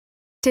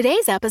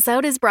Today's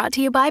episode is brought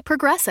to you by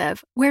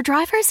Progressive, where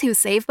drivers who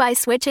save by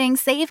switching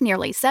save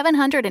nearly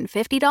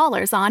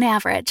 $750 on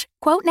average.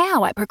 Quote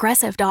now at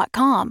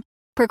Progressive.com.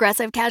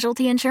 Progressive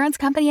Casualty Insurance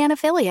Company and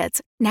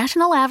Affiliates.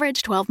 National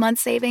average 12-month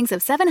savings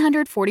of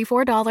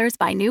 $744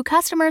 by new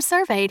customers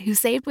surveyed who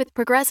saved with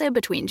Progressive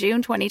between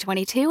June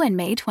 2022 and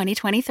May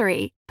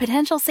 2023.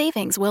 Potential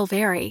savings will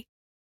vary.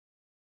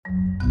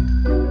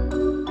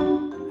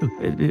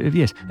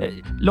 Yes.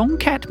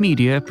 Longcat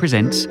Media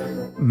presents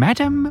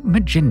Madame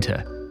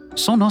Magenta,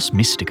 Sonos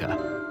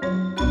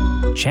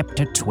Mystica.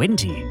 Chapter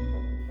 20.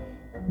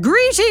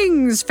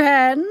 Greetings,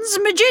 fans!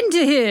 Magenta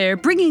here,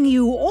 bringing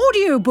you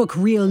audiobook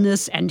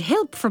realness and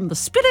help from the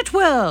spirit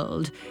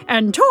world.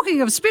 And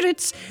talking of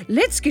spirits,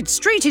 let's get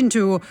straight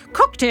into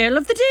Cocktail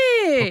of the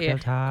Day.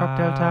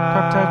 Cocktail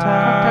time.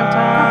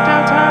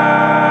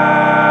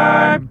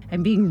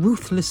 I'm being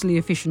ruthlessly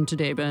efficient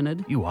today,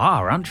 Bernard. You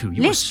are, aren't you?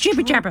 Less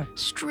jibber-jabber.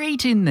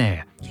 Straight in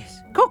there. Yes.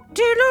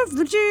 Cocktail of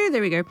the Day.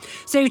 There we go.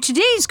 So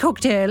today's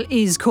cocktail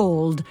is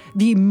called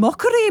the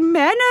Mockery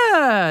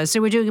Manor.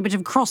 So we're doing a bit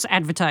of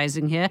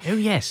cross-advertising here. Oh,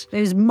 yes.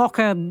 Those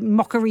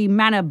Mockery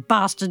Manor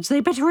bastards, they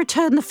better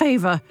return the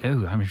favour.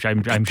 Oh, I'm sure. I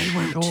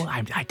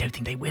don't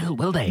think they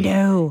will they?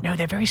 No. No,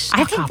 they're very stuck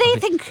I think up they a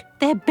bit. think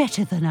they're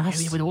better than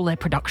us. With all their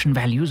production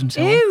values and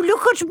so on. Oh,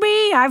 look at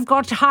me. I've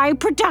got high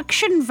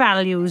production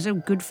values. Oh,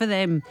 good for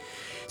them.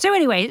 So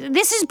anyway,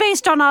 this is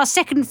based on our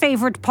second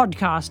favourite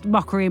podcast,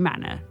 Mockery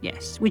Manor,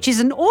 yes, which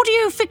is an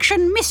audio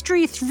fiction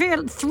mystery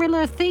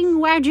thriller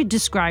thing. How'd you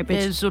describe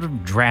it? There's sort of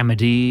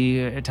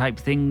dramedy type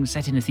thing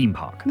set in a theme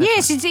park.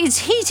 Yes, it's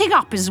heating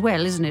up as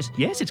well, isn't it?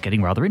 Yes, it's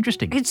getting rather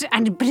interesting.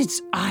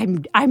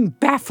 I'm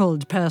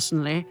baffled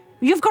personally.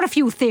 You've got a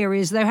few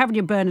theories, though, haven't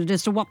you, Bernard,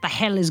 as to what the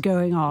hell is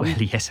going on?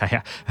 Well, yes,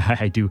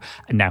 I do.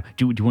 Now,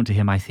 do you want to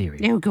hear my theory?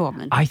 Oh, go on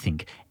then. I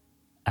think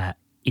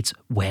it's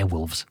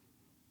werewolves.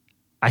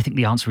 I think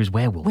the answer is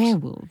werewolves.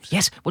 Werewolves?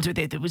 Yes. Well,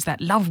 there was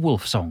that Love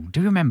Wolf song.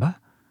 Do you remember?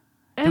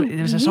 Oh,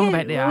 there was a song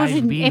about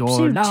I'd be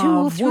your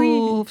love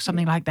wolf,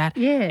 something like that.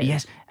 Yeah.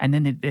 Yes. And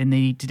then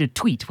they did a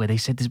tweet where they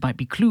said there might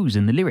be clues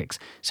in the lyrics.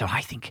 So I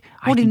think...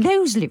 in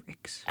those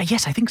lyrics?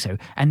 Yes, I think so.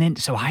 And then,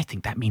 so I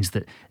think that means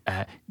that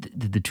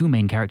the two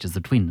main characters, the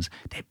twins,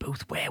 they're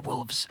both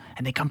werewolves.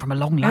 And they come from a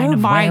long line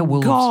of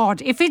werewolves. Oh my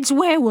God. If it's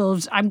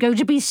werewolves, I'm going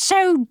to be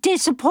so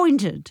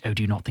disappointed. Oh,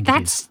 do you not think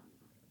it is?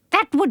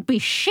 That would be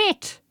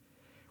shit.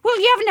 Well,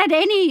 you haven't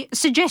had any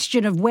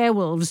suggestion of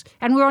werewolves,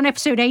 and we're on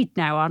episode 8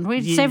 now, aren't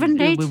we?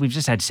 7, 8? We've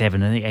just had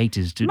 7, and 8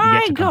 is yet to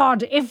My come.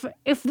 God, if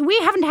we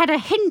haven't had a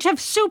hint of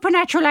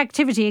supernatural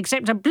activity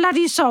except a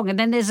bloody song, and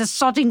then there's a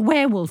sodding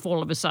werewolf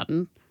all of a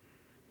sudden.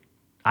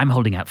 I'm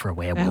holding out for a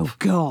werewolf. Oh,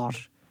 God.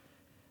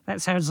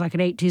 That sounds like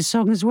an 80s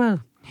song as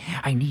well.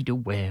 I need a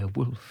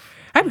werewolf.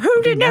 I'm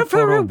holding out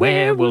for a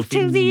werewolf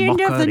till the end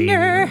of the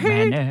night.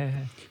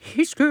 Manor.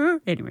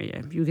 Anyway,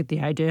 yeah, you get the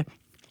idea.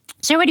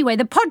 So anyway,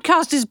 the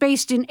podcast is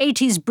based in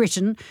 80s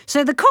Britain,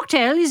 so the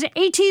cocktail is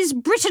 80s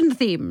Britain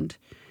themed,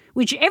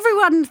 which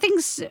everyone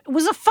thinks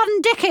was a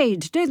fun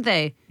decade, don't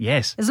they?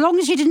 Yes. As long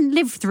as you didn't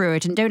live through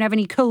it and don't have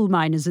any coal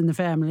miners in the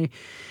family.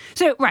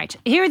 So, right,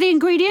 here are the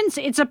ingredients.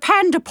 It's a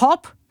Panda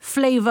Pop,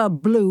 flavour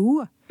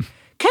blue,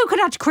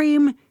 coconut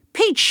cream,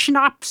 peach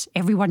schnapps.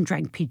 Everyone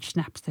drank peach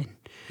schnapps then.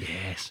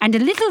 Yes. And a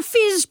little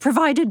fizz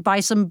provided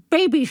by some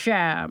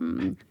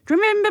Babycham. Do you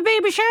remember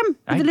Babycham?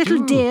 The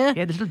little deer?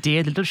 Yeah, the little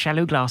deer, the little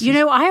shallow glasses. You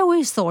know, I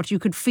always thought you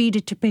could feed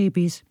it to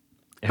babies.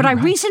 But I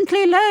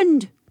recently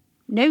learned,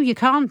 no, you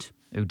can't.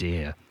 Oh,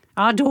 dear.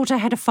 Our daughter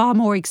had a far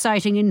more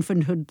exciting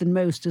infanthood than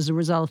most as a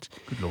result.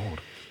 Good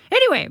Lord.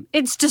 Anyway,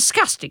 it's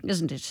disgusting,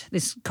 isn't it,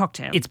 this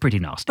cocktail? It's pretty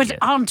nasty. But yes.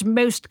 aren't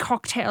most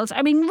cocktails?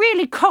 I mean,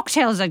 really,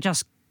 cocktails are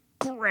just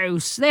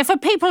gross. They're for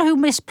people who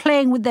miss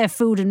playing with their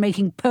food and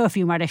making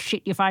perfume out of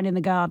shit you find in the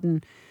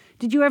garden.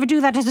 Did you ever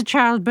do that as a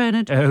child,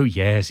 Bernard? Oh,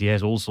 yes.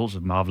 All sorts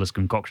of marvellous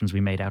concoctions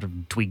we made out of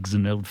twigs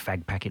and old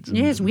fag packets.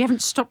 Yes, we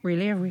haven't stopped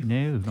really, have we?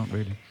 No, not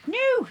really.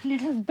 No,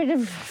 little bit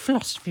of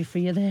philosophy for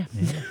you there.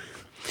 Yeah.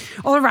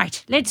 All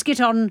right, let's get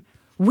on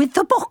with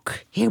the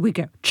book. Here we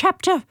go.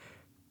 Chapter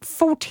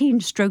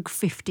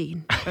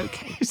 14/15.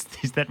 Okay.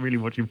 Is that really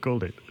what you've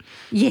called it?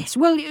 Yes,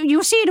 well,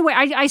 you'll see in a way.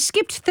 I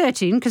skipped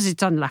 13 because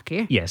it's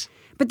unlucky. Yes.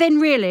 But then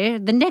really,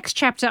 the next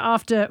chapter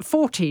after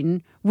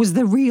 14 was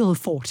the real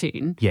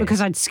 14 Yes.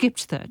 because I'd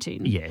skipped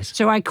 13. Yes.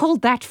 So I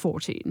called that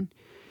 14.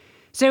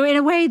 So in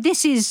a way,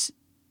 this is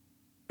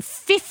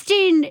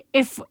 15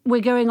 if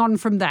we're going on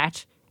from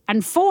that,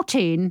 and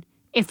 14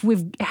 if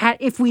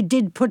we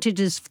did put it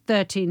as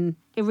 13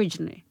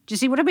 originally. Do you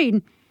see what I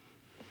mean?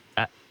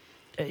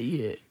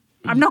 Yeah.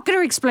 I'm not going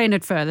to explain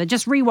it further.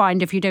 Just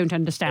rewind if you don't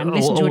understand.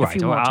 Listen to it a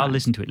few more times. I'll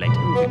listen to it later.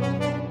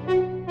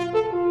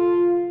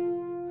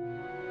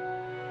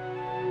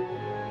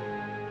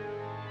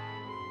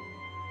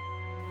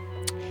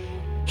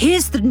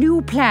 Here's the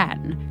new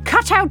plan.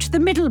 Cut out the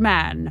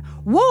middleman.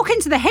 Walk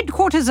into the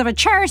headquarters of a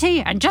charity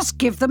and just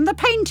give them the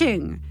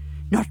painting.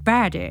 Not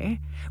bad, eh?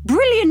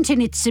 Brilliant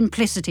in its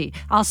simplicity.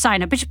 I'll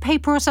sign a bit of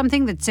paper or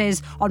something that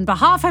says, on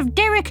behalf of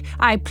Derek,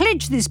 I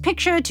pledge this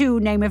picture to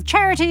name of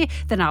charity,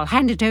 then I'll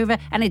hand it over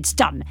and it's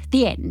done.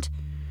 The end.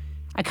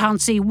 I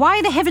can't see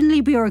why the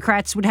heavenly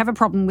bureaucrats would have a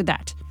problem with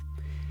that.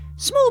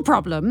 Small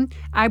problem.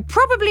 I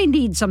probably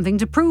need something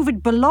to prove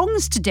it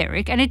belongs to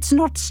Derek and it's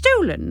not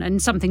stolen,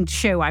 and something to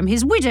show I'm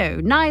his widow,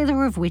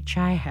 neither of which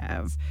I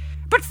have.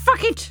 But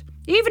fuck it!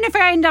 Even if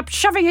I end up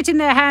shoving it in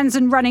their hands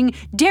and running,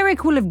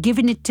 Derek will have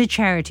given it to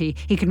charity.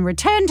 He can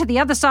return to the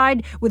other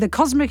side with a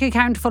cosmic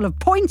account full of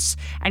points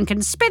and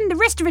can spend the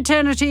rest of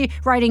eternity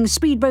riding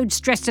speedboats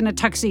dressed in a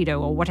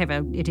tuxedo or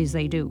whatever it is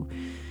they do.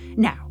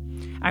 Now,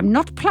 I'm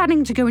not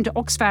planning to go into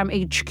Oxfam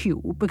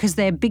HQ because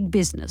they're big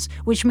business,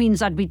 which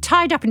means I'd be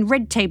tied up in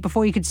red tape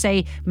before you could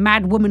say,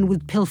 mad woman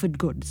with pilfered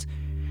goods.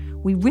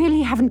 We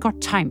really haven't got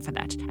time for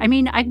that. I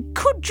mean, I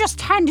could just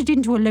hand it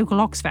into a local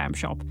Oxfam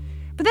shop,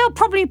 but they'll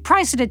probably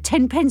price it at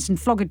 10 pence and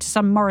flog it to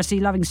some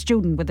Morrissey-loving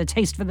student with a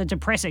taste for the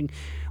depressing,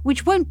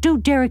 which won't do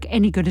Derek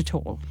any good at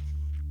all.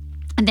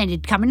 And then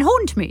it'd come and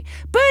haunt me.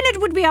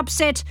 Bernard would be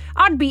upset,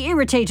 I'd be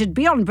irritated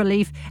beyond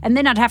belief, and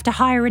then I'd have to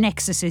hire an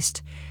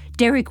exorcist.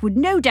 Derek would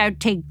no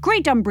doubt take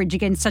great umbrage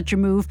against such a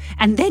move,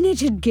 and then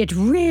it'd get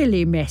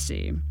really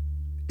messy.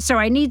 So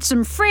I need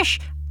some fresh,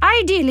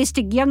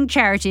 idealistic young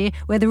charity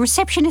where the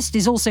receptionist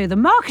is also the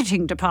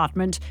marketing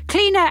department,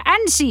 cleaner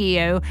and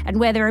CEO, and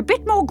where they're a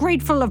bit more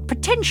grateful of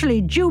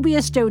potentially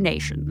dubious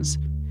donations.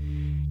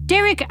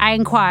 Derek, I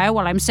inquire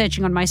while I'm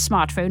searching on my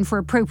smartphone for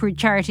appropriate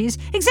charities,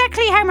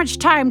 exactly how much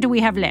time do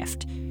we have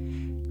left?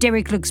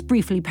 Derek looks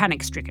briefly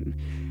panic-stricken.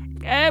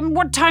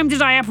 What time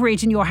did I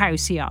operate in your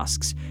house, he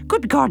asks.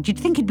 Good God, you'd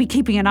think he'd be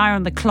keeping an eye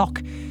on the clock.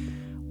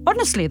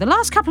 Honestly, the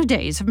last couple of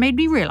days have made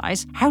me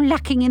realise how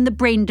lacking in the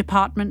brain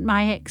department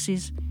my ex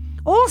is.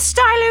 All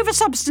style over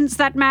substance,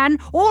 that man,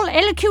 all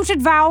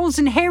elocuted vowels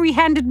and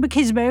hairy-handed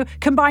machismo,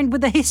 combined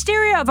with the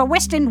hysteria of a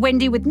West End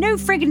Wendy with no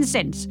friggin'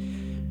 sense.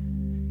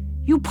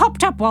 You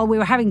popped up while we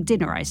were having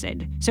dinner, I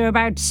said. So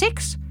about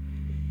 6?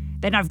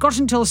 Then I've got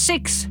until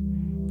 6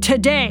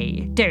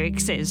 today, Derek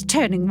says,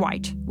 turning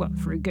white. Well,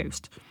 for a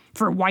ghost.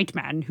 For a white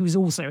man who's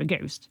also a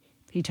ghost.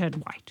 He turned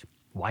white.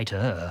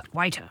 Whiter.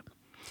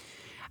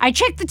 I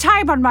check the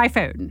time on my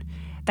phone.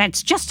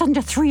 That's just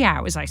under 3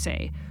 hours, I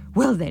say.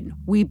 Well then,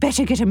 we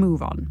better get a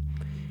move on.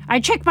 I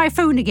check my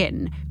phone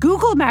again.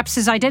 Google Maps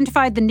has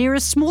identified the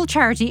nearest small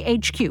charity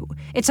HQ.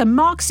 It's a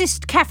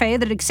Marxist cafe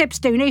that accepts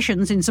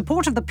donations in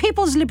support of the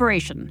people's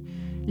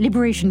liberation.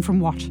 Liberation from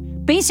what?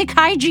 Basic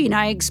hygiene,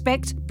 I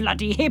expect.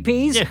 Bloody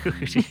hippies.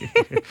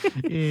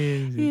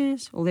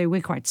 Yes, although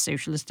we're quite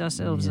socialist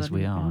ourselves. Yes,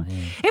 we are.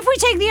 Yeah. If we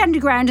take the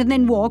underground and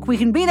then walk, we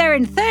can be there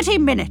in 30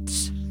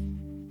 minutes.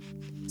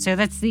 So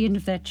that's the end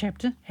of that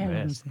chapter. How long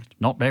is that?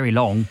 Not very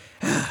long.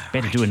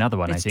 Better do another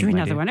one, I think. Let's do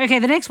another one. Okay,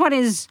 the next one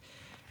is...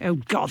 Oh,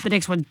 God, the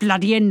next one's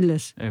bloody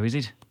endless. Oh, is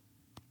it?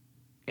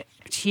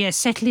 Yeah,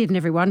 settle in,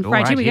 everyone. All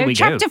right, here we go.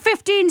 Chapter go.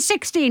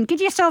 15-16. Get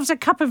yourselves a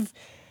cup of...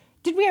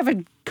 Did we have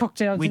a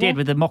cocktail We today? did,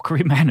 with the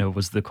Mockery Manor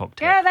was the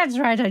cocktail. Yeah, that's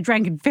right. I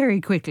drank it very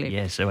quickly.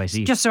 Yes, so I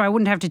see. Just so I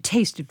wouldn't have to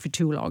taste it for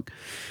too long.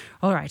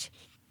 All right.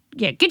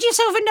 Yeah, get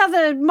yourself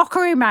another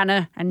Mockery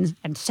Manor and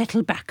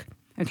settle back.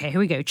 Okay, here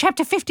we go.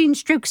 Chapter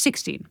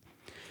 15-16.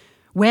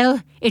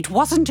 Well, it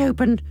wasn't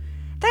open.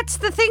 That's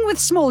the thing with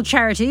small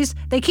charities.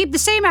 They keep the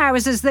same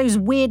hours as those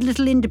weird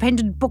little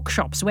independent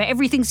bookshops where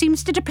everything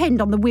seems to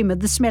depend on the whim of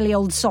the smelly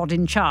old sod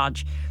in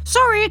charge.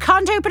 Sorry, I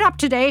can't open up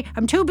today.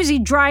 I'm too busy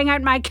drying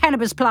out my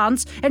cannabis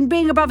plants and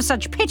being above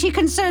such petty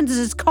concerns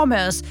as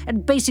commerce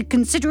and basic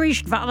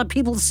consideration for other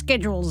people's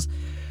schedules.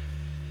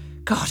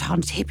 God,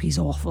 aren't hippies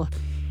awful?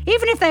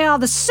 Even if they are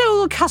the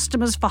sole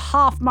customers for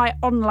half my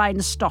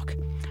online stock.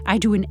 I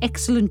do an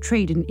excellent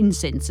trade in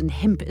incense and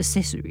hemp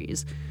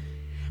accessories.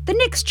 The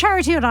next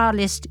charity on our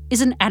list is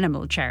an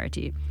animal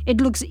charity.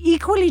 It looks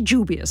equally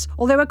dubious,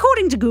 although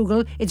according to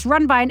Google, it's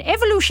run by an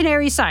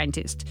evolutionary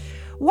scientist.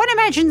 One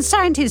imagines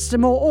scientists are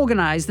more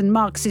organised than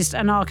Marxist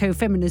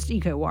anarcho-feminist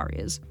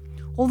eco-warriors.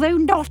 Although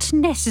not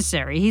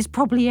necessary, he's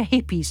probably a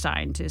hippie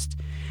scientist.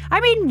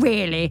 I mean,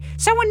 really,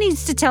 someone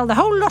needs to tell the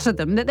whole lot of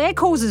them that their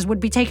causes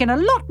would be taken a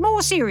lot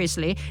more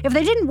seriously if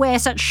they didn't wear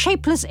such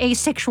shapeless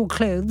asexual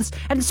clothes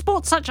and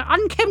sport such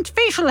unkempt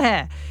facial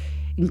hair,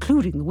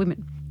 including the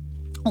women.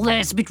 Although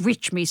it's a bit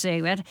rich, me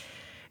saying that.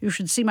 You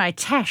should see my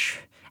tash.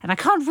 And I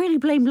can't really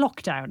blame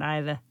lockdown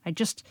either. I've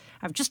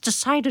just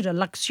decided a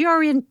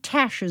luxuriant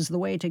tash is the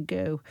way to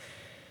go.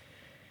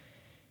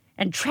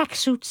 And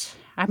tracksuits.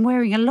 I'm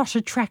wearing a lot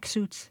of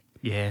tracksuits.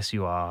 Yes,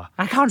 you are.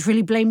 I can't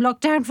really blame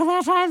lockdown for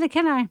that either,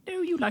 can I?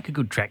 No, you like a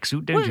good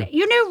tracksuit, don't you?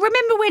 You know,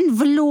 remember when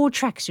velour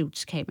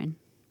tracksuits came in?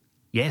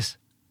 Yes.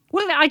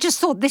 Well, I just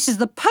thought this is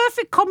the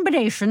perfect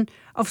combination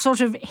of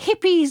sort of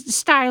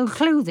hippie-style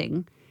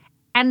clothing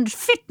and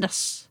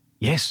fitness.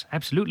 Yes,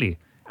 absolutely.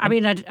 I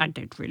mean, I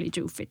don't really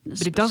do fitness.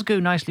 But it does go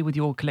nicely with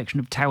your collection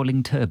of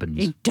toweling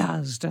turbans. It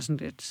does,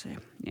 doesn't it? So,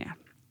 yeah.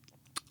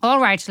 All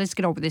right, let's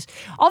get on with this.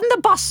 On the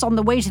bus on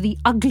the way to the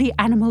Ugly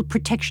Animal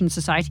Protection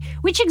Society,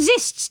 which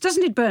exists,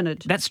 doesn't it,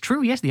 Bernard? That's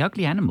true, yes, the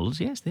ugly animals,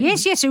 yes.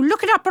 Yes, so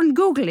look it up on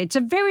Google. It's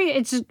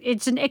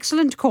an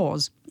excellent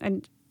cause,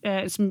 and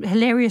some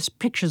hilarious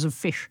pictures of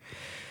fish.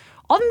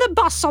 On the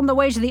bus on the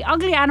way to the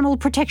Ugly Animal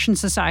Protection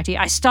Society,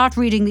 I start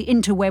reading the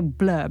interweb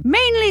blurb,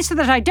 mainly so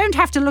that I don't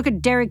have to look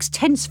at Derek's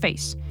tense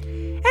face.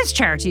 As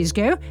charities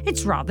go,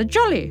 it's rather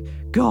jolly.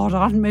 God,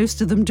 aren't most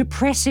of them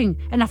depressing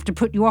enough to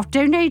put you off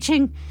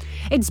donating?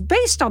 It's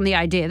based on the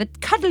idea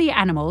that cuddly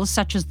animals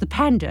such as the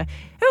panda...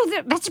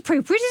 Oh, that's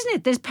appropriate, isn't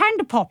it? There's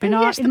Panda Pop in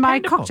my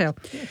cocktail.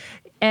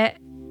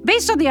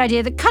 Based on the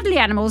idea that cuddly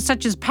animals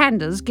such as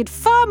pandas get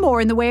far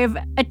more in the way of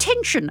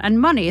attention and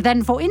money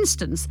than, for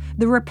instance,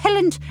 the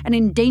repellent and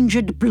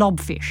endangered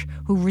blobfish,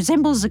 who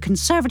resembles a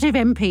Conservative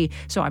MP,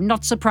 so I'm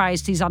not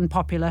surprised he's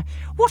unpopular.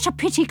 What a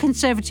pity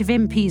Conservative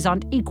MPs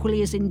aren't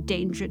equally as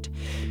endangered.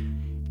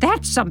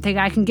 That's something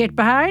I can get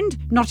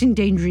behind, not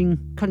endangering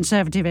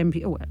Conservative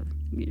MP. Oh, well,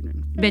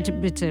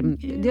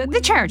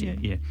 the charity.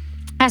 Yeah.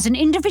 As an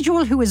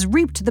individual who has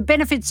reaped the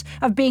benefits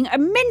of being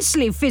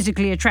immensely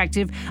physically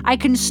attractive, I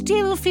can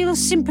still feel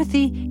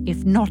sympathy,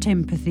 if not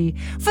empathy,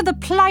 for the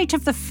plight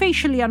of the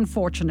facially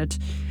unfortunate.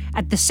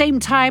 At the same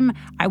time,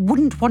 I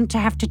wouldn't want to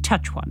have to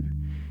touch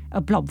one.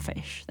 A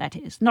blobfish, that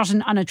is, not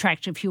an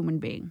unattractive human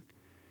being.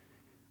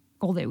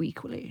 Although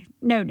equally.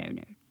 No,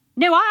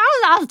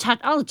 I'll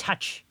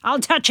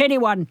touch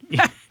anyone.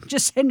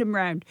 Just send them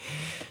round.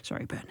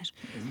 Sorry, Bernard.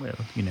 Well,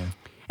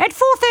 At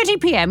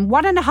 4:30 p.m.,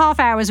 1.5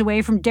 hours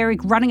away from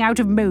Derek running out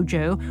of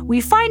mojo, we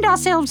find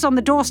ourselves on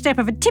the doorstep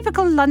of a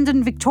typical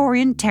London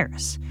Victorian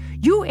terrace.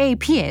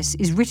 UAPS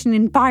is written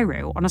in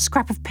biro on a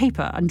scrap of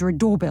paper under a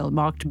doorbell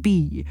marked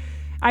B.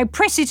 I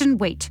press it and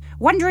wait,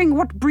 wondering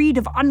what breed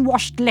of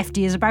unwashed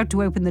lefty is about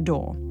to open the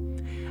door.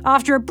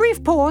 After a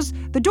brief pause,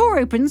 the door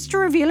opens to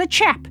reveal a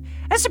chap.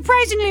 A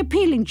surprisingly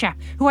appealing chap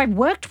who I've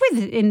worked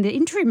with in the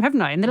interim,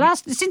 haven't I?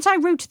 Since I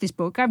wrote this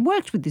book, I've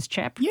worked with this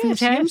chap a few times.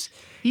 Yes.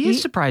 He is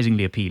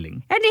surprisingly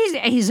appealing. And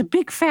he's a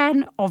big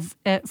fan of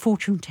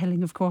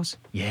fortune-telling, of course.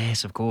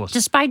 Yes, of course.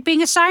 Despite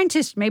being a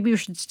scientist. Maybe we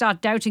should start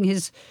doubting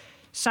his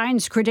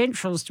science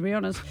credentials, to be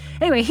honest.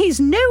 Anyway, he's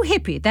no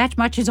hippie, that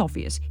much is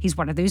obvious. He's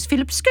one of those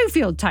Philip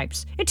Schofield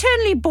types.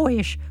 Eternally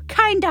boyish,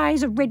 kind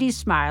eyes, a ready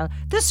smile,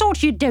 the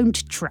sort you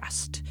don't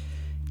trust.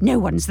 No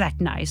one's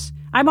that nice.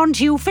 I'm on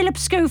to you, Philip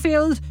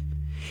Schofield.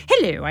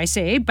 Hello, I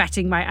say,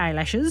 batting my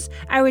eyelashes.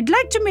 I would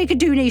like to make a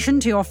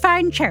donation to your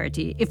fine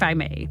charity, if I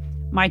may.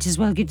 Might as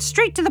well get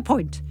straight to the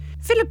point.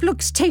 Philip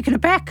looks taken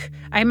aback.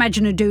 I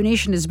imagine a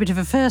donation is a bit of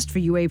a first for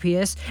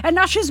UAPS, and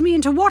ushers me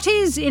into what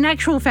is, in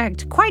actual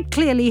fact, quite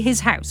clearly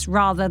his house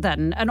rather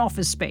than an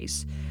office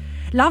space.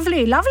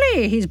 Lovely,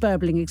 he's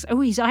burbling.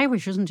 He's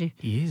Irish, isn't he?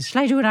 He is.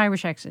 Shall I do an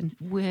Irish accent?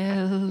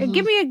 Well...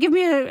 Give me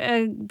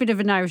a bit of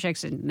an Irish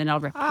accent, and then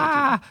I'll replicate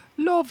it.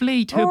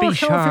 Lovely to be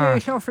sure.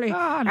 Lovely.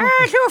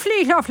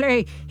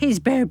 Lovely. He's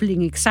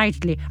burbling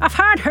excitedly. I've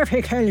had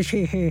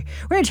difficulty here.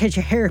 Where did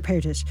you hear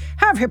about it?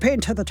 Have you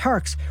been to the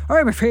Turks?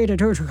 I'm afraid I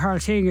don't recall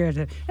seeing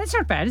it. That's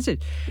not bad, is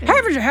it?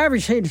 Yeah. Have you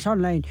seen it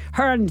online?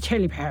 Or on the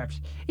telly,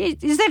 perhaps?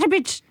 Is that a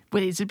bit...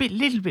 Well, it's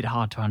little bit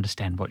hard to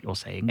understand what you're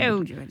saying.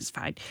 Oh, it's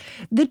fine.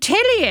 The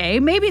telly,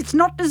 maybe it's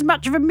not as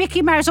much of a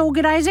Mickey Mouse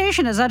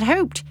organisation as I'd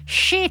hoped.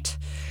 Shit.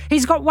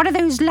 He's got one of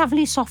those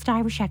lovely soft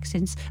Irish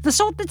accents, the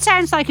sort that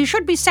sounds like he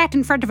should be sat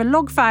in front of a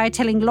log fire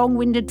telling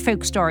long-winded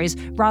folk stories,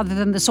 rather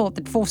than the sort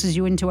that forces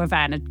you into a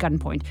van at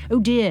gunpoint. Oh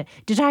dear,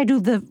 did I do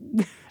the...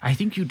 I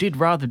think you did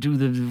rather do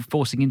the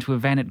forcing into a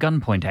van at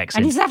gunpoint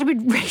accent. And is that a bit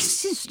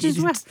racist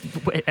as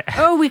well?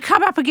 Oh, we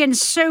come up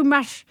against so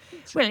much...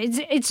 Well,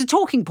 it's a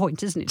talking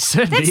point, isn't it?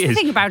 Certainly That's is. the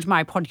thing about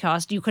my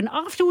podcast. You can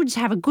afterwards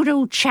have a good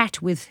old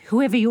chat with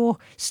whoever you're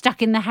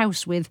stuck in the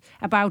house with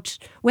about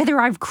whether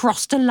I've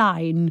crossed a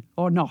line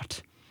or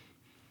not.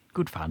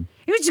 Good fun.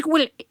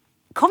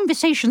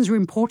 Conversations are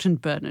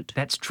important, Bernard.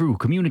 That's true.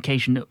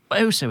 Communication,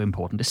 so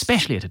important,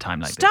 especially at a time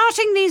like this.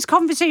 Starting these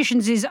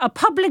conversations is a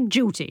public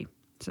duty.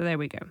 So there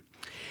we go.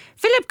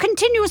 Philip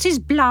continues his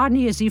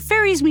blarney as he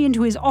ferries me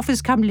into his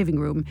office-cum-living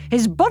room.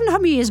 His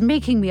bonhomie is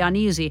making me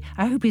uneasy.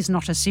 I hope he's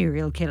not a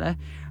serial killer.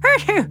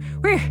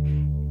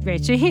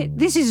 Right, so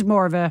this is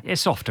more of a...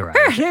 softer.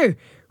 Hello,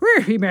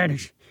 where he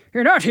managed.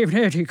 You're not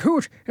even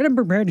anti-coat, and I'm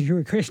preparing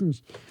your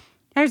questions.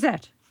 How's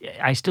that?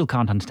 I still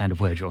can't understand a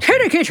word you're saying.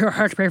 Can I get your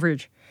hot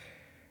beverage?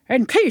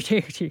 And please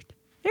take a seat.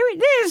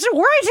 That's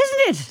all right,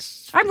 isn't it?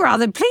 I'm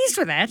rather pleased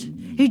with that.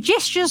 He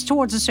gestures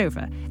towards the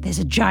sofa. There's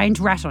a giant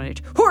rat on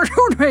it.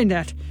 Don't mind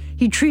that.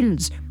 He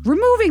trills,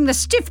 removing the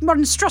stiff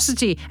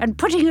monstrosity and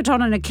putting it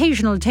on an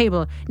occasional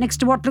table next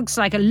to what looks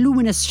like a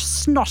luminous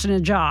snot in a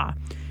jar.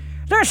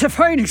 That's a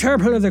fine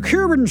example of the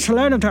Cuban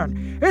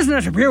solanodon. Isn't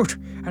it a beaut?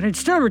 And it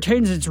still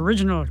retains its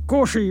original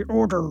gauchy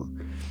odour.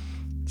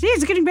 See,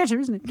 it's getting better,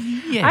 isn't it?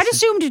 Yes. I'd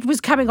assumed it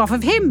was coming off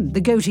of him, the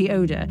goatee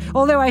odour,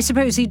 although I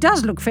suppose he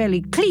does look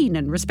fairly clean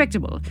and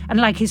respectable,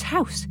 unlike his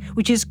house,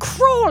 which is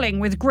crawling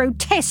with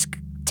grotesque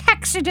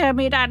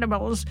taxidermied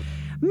animals.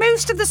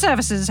 Most of the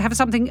surfaces have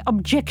something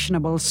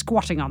objectionable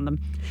squatting on them.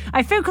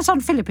 I focus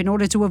on Philip in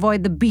order to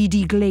avoid the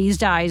beady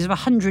glazed eyes of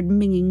 100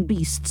 minging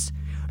beasts.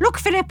 Look,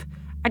 Philip,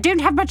 I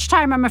don't have much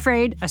time, I'm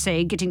afraid, I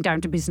say, getting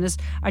down to business.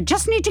 I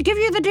just need to give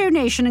you the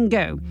donation and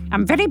go.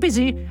 I'm very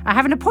busy. I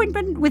have an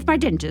appointment with my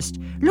dentist.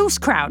 Loose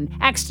crown,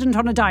 accident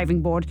on a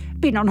diving board,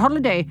 been on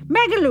holiday,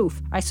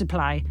 Magaloof, I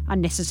supply,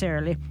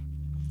 unnecessarily.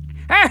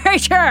 "Hey,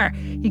 sir!"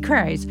 he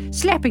cries,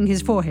 slapping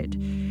his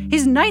forehead.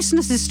 His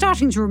niceness is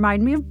starting to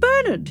remind me of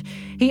Bernard.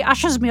 He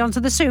ushers me onto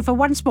the sofa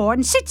once more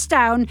and sits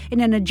down in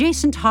an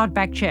adjacent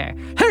hardback chair.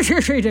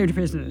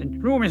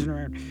 No messing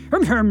around.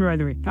 I'm him, by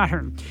the way, not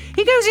him.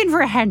 He goes in for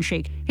a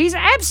handshake. He's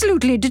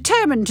absolutely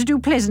determined to do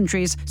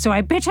pleasantries, so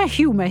I better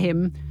humour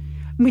him.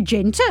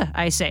 "Magenta,"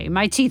 I say,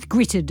 my teeth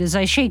gritted as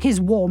I shake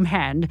his warm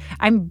hand.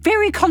 I'm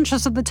very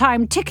conscious of the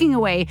time ticking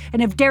away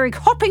and of Derek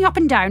hopping up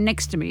and down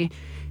next to me.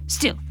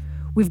 Still,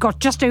 we've got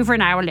just over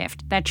an hour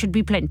left. That should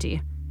be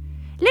plenty.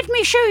 "Let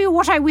me show you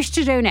what I wish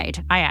to donate,"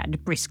 I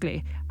add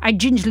briskly. I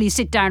gingerly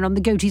sit down on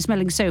the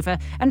goatee-smelling sofa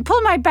and pull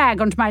my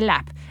bag onto my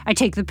lap. I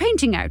take the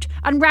painting out,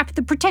 unwrap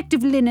the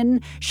protective linen,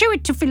 show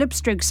it to Philip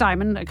 /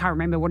 Simon, I can't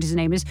remember what his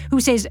name is, who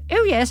says,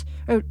 "Oh yes,"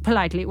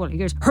 politely, well, he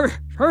goes,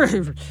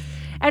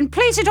 and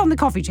place it on the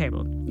coffee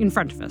table in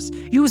front of us,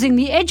 using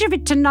the edge of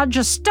it to nudge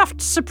a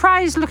stuffed,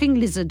 surprised-looking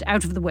lizard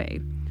out of the way.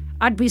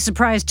 I'd be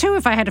surprised too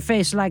if I had a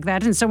face like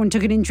that and someone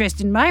took an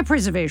interest in my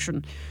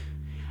preservation.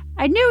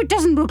 I know it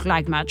doesn't look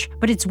like much,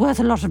 but it's worth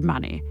a lot of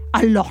money.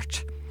 A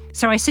lot.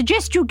 So I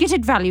suggest you get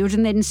it valued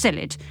and then sell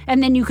it,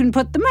 and then you can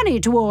put the money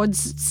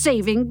towards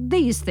saving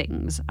these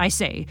things, I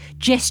say,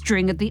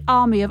 gesturing at the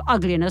army of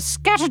ugliness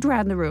scattered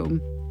round the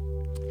room.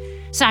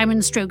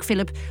 Simon /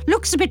 Philip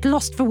looks a bit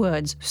lost for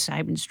words.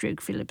 Simon /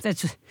 Philip,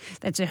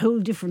 that's a whole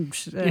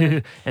different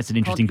That's an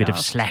interesting bit of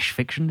podcast. slash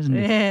fiction, isn't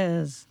it?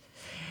 Yes.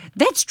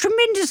 That's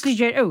tremendously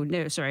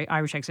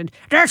Irish accent.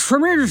 "That's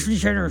tremendously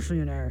generous,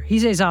 you know," he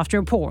says after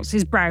a pause,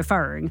 his brow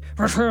furrowing.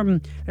 "But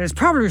there's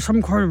probably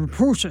some kind of a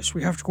process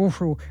we have to go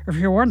through if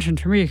you're wanting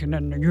to make an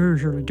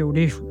unusual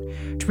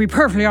donation. To be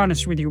perfectly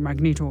honest with you,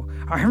 Magneto,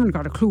 I haven't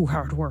got a clue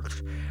how it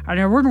works, and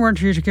I wouldn't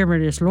want you to give me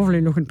this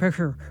lovely-looking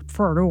picture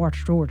before I know what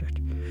to do with it."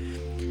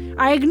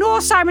 I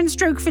ignore Simon /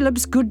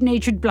 Philip's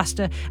good-natured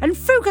bluster and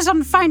focus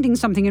on finding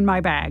something in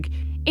my bag.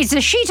 It's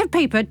a sheet of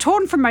paper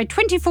torn from my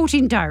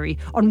 2014 diary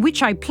on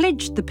which I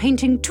pledged the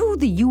painting to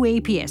the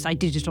UAPS. I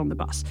did it on the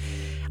bus.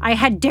 I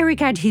had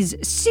Derek add his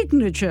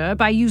signature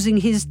by using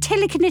his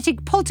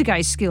telekinetic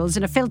poltergeist skills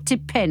in a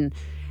felt-tip pen.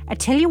 I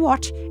tell you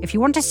what, if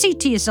you want a seat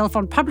to yourself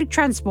on public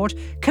transport,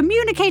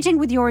 communicating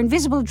with your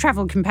invisible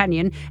travel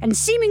companion and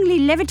seemingly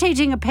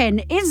levitating a pen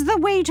is the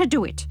way to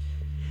do it.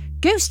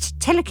 Ghost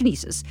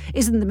telekinesis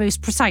isn't the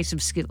most precise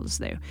of skills,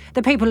 though.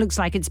 The paper looks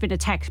like it's been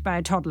attacked by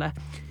a toddler.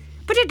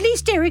 But at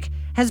least Derek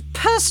has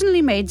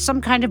personally made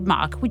some kind of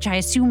mark, which I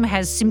assume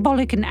has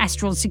symbolic and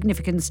astral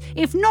significance,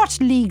 if not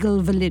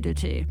legal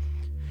validity.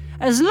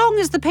 As long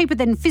as the paper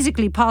then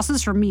physically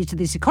passes from me to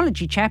this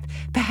ecology chap,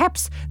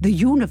 perhaps the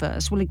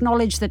universe will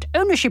acknowledge that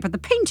ownership of the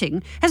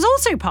painting has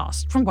also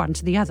passed from one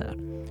to the other.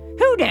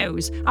 Who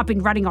knows? I've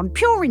been running on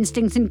pure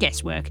instinct and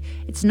guesswork.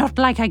 It's not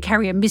like I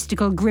carry a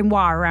mystical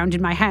grimoire around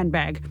in my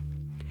handbag.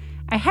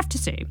 I have to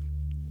say,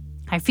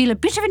 I feel a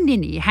bit of a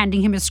ninny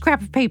handing him a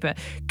scrap of paper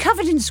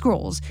covered in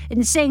scrawls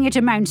and saying it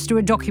amounts to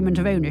a document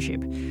of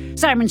ownership.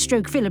 Simon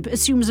 / Philip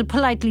assumes a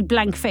politely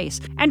blank face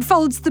and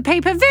folds the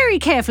paper very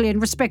carefully and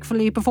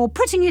respectfully before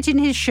putting it in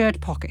his shirt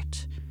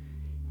pocket.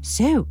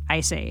 "So," I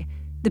say,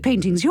 "the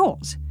painting's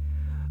yours.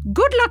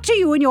 Good luck to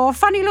you and your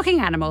funny-looking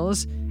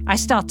animals." I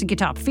start to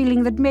get up,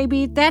 feeling that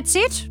maybe that's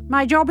it,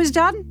 my job is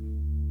done.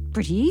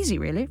 Pretty easy,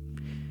 really.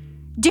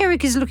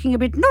 Derek is looking a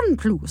bit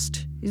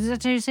nonplussed. Is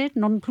that how you say it?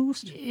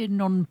 Nonplussed?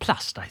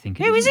 Nonplussed, I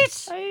think. Oh, is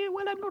it?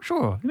 Well, I'm not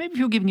sure. Maybe if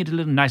you're giving it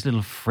a nice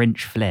little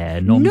French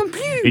flair.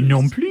 Nonplussed.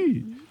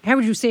 Nonplussed. How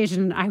would you say it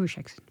in an Irish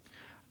accent?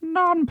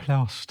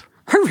 Nonplussed.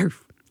 There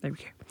we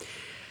go.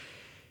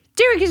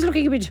 Derek is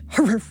looking a bit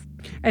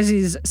as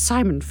is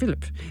Simon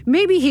Philip.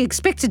 Maybe he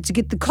expected to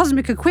get the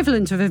cosmic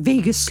equivalent of a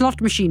Vegas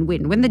slot machine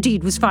win when the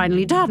deed was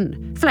finally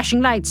done.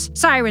 Flashing lights,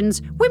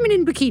 sirens, women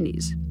in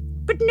bikinis.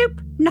 But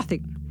nope,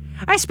 nothing.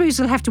 I suppose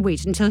he'll have to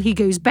wait until he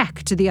goes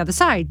back to the other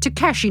side to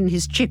cash in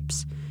his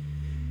chips.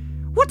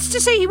 "What's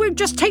to say he won't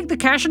just take the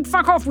cash and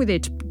fuck off with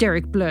it?"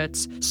 Derek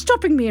blurts,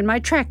 stopping me in my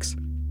tracks.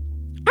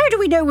 "How do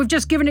we know we've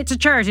just given it to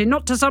charity,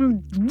 not to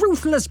some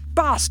ruthless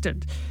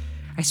bastard?"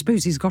 I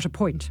suppose he's got a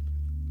point.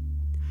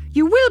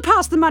 "You will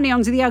pass the money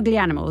on to the ugly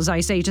animals," I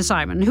say to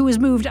Simon, who has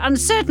moved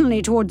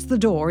uncertainly towards the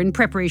door in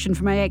preparation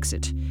for my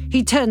exit.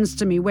 He turns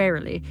to me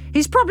warily.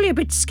 He's probably a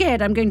bit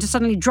scared I'm going to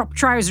suddenly drop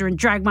trouser and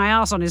drag my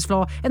ass on his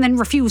floor and then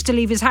refuse to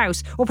leave his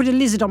house or put a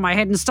lizard on my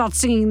head and start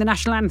singing the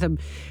national anthem.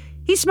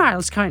 He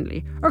smiles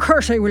kindly. "Of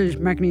course I will,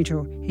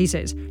 Magneto," he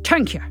says.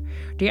 "Thank you.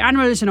 The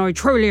animals and I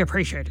truly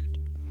appreciate it."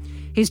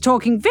 He's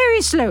talking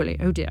very slowly.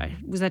 Oh dear,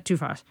 was that too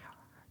fast?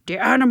 "The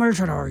animals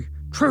and I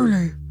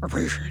truly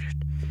appreciate it."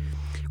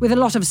 with a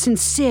lot of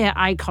sincere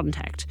eye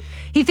contact.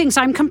 He thinks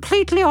I'm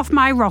completely off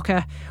my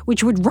rocker,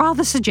 which would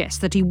rather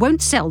suggest that he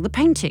won't sell the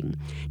painting.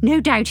 No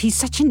doubt he's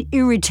such an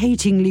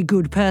irritatingly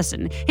good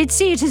person, he'd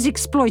see it as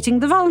exploiting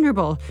the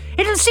vulnerable.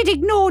 It'll sit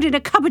ignored in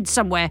a cupboard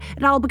somewhere,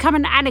 and I'll become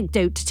an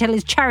anecdote to tell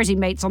his charity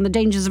mates on the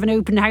dangers of an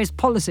open house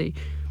policy.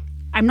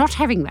 I'm not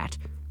having that.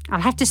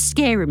 I'll have to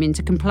scare him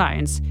into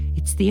compliance.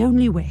 It's the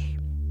only way.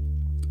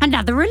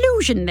 Another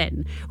illusion,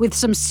 then, with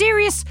some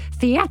serious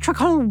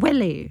theatrical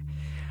welly.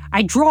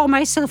 I draw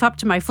myself up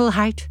to my full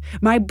height,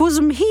 my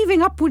bosom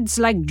heaving upwards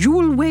like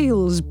jewel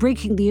whales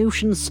breaking the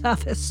ocean's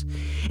surface,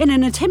 in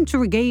an attempt to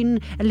regain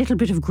a little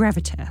bit of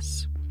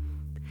gravitas.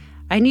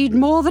 I need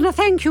more than a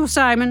thank you,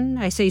 Simon,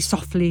 I say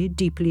softly,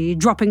 deeply,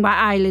 dropping my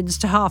eyelids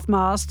to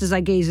half-mast as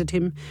I gaze at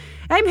him.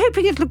 I'm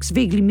hoping it looks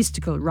vaguely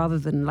mystical rather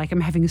than like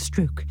I'm having a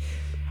stroke.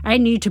 I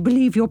need to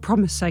believe your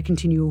promise, I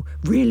continue.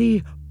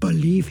 Really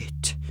believe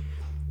it.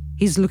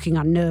 He's looking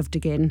unnerved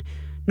again.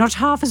 Not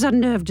half as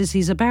unnerved as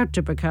he's about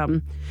to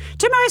become.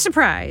 To my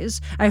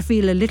surprise, I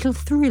feel a little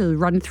thrill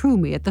run through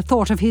me at the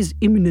thought of his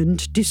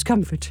imminent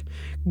discomfort.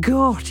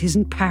 God,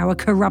 isn't power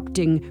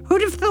corrupting?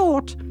 Who'd have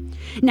thought?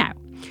 Now,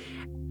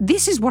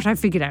 this is what I've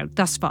figured out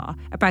thus far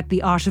about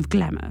the art of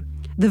glamour.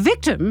 The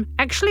victim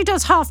actually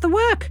does half the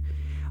work.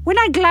 When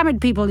I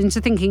glamoured people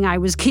into thinking I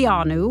was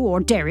Keanu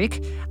or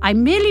Derek, I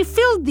merely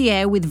filled the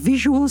air with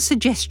visual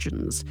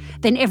suggestions.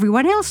 Then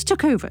everyone else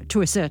took over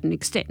to a certain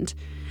extent.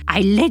 I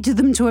led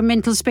them to a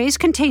mental space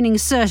containing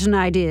certain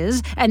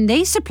ideas, and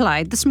they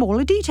supplied the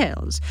smaller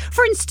details.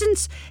 For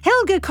instance,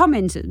 Helga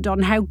commented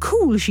on how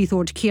cool she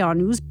thought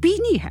Keanu's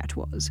beanie hat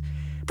was.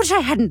 But I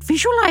hadn't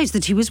visualised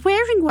that he was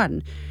wearing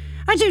one.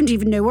 I don't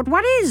even know what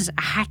one is.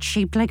 A hat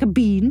shaped like a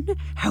bean?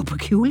 How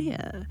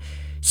peculiar.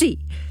 See,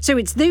 so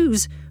it's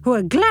those who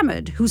are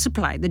glamoured who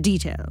supply the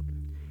detail.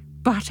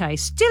 But I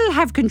still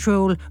have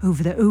control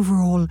over the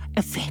overall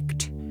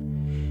effect.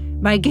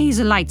 My gaze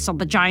alights on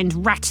the giant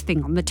rat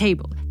thing on the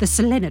table, the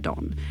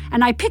Selenodon,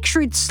 and I picture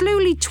it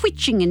slowly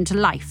twitching into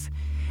life.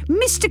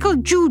 Mystical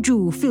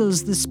juju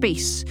fills the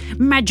space.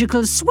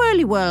 Magical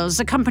swirly whirls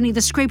accompany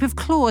the scrape of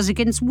claws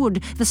against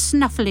wood, the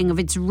snuffling of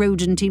its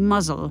rodenty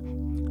muzzle.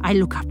 I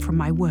look up from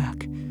my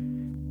work.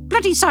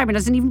 Bloody Simon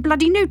hasn't even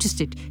bloody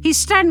noticed it. He's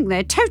standing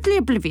there, totally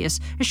oblivious,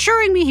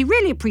 assuring me he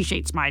really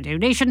appreciates my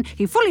donation,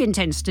 he fully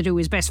intends to do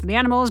his best for the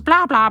animals,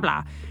 blah, blah,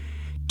 blah.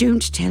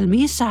 Don't tell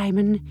me,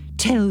 Simon.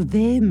 Tell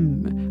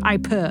them, I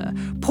purr,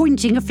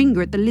 pointing a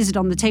finger at the lizard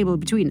on the table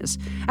between us.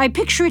 I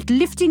picture it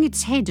lifting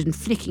its head and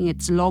flicking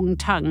its long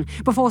tongue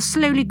before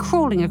slowly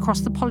crawling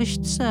across the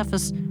polished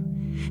surface.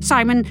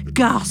 Simon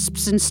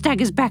gasps and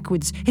staggers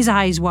backwards, his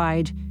eyes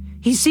wide.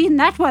 He's seen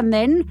that one,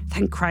 then.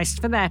 Thank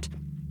Christ for that.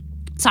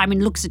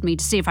 Simon looks at me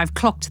to see if I've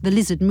clocked the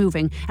lizard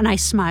moving, and I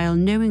smile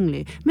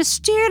knowingly,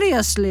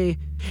 mysteriously.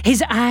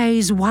 His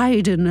eyes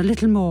widen a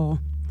little more.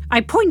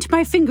 I point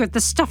my finger at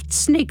the stuffed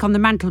snake on the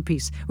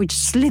mantelpiece, which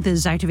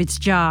slithers out of its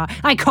jar.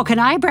 I cock an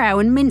eyebrow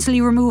and mentally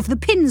remove the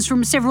pins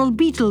from several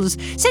beetles,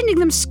 sending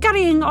them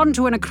scurrying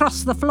onto and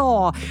across the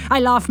floor. I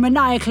laugh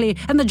maniacally,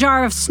 and the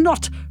jar of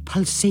snot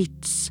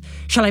pulsates.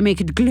 Shall I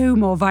make it glow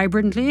more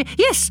vibrantly?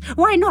 Yes,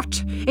 why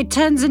not? It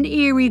turns an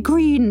eerie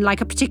green like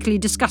a particularly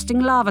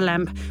disgusting lava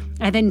lamp.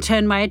 I then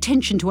turn my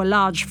attention to a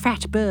large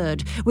fat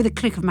bird with a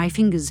click of my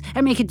fingers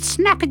and make it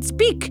snap its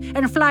beak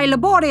and fly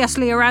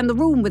laboriously around the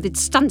room with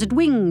its stunted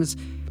wings.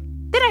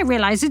 Then I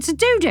realise it's a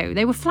dodo.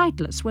 They were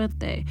flightless, weren't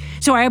they?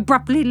 So I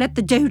abruptly let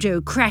the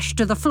dodo crash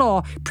to the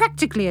floor,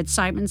 practically at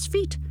Simon's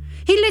feet.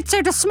 He lets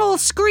out a small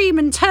scream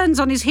and turns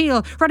on his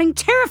heel, running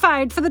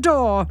terrified for the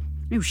door.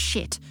 Oh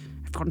shit,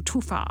 I've gone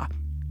too far.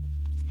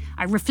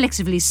 I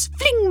reflexively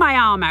fling my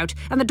arm out,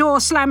 and the door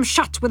slams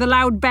shut with a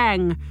loud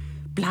bang.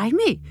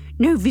 Blimey,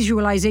 no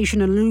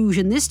visualization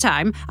illusion this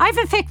time. I've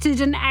effected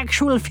an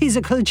actual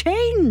physical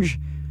change.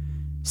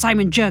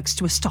 Simon jerks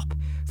to a stop,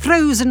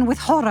 frozen with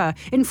horror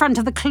in front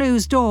of the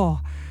closed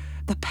door.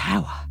 The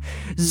power.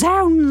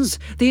 Zounds,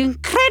 the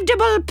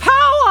incredible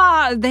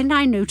power! Then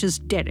I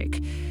noticed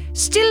Derek,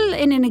 still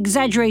in an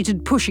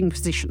exaggerated pushing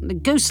position, the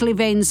ghostly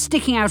veins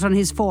sticking out on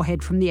his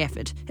forehead from the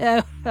effort.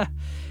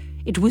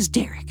 It was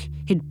Derek.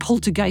 He'd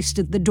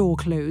poltergeisted the door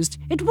closed.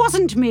 It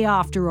wasn't me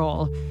after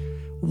all.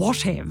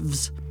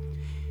 Whatevs.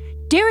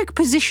 Derek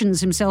positions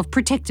himself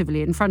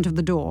protectively in front of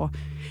the door.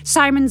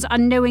 Simon's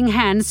unknowing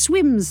hand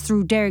swims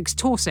through Derek's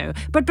torso,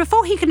 but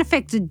before he can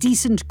effect a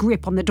decent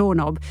grip on the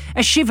doorknob,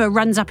 a shiver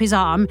runs up his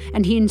arm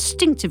and he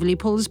instinctively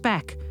pulls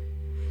back.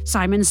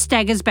 Simon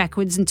staggers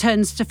backwards and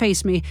turns to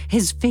face me,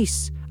 his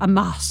face a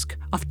mask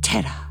of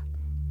terror.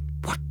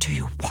 What do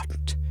you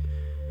want?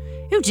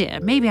 Oh dear,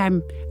 maybe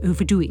I'm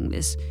overdoing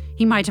this.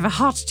 He might have a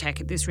heart attack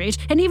at this rate,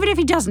 and even if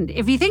he doesn't,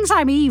 if he thinks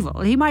I'm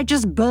evil, he might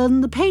just burn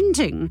the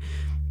painting.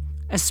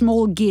 A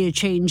small gear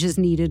change is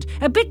needed.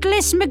 A bit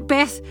less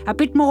Macbeth, a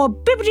bit more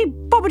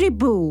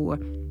bibbidi-bobbidi-boo.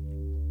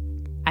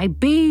 I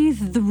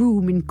bathe the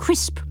room in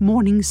crisp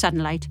morning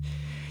sunlight.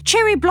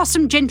 Cherry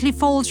blossom gently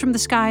falls from the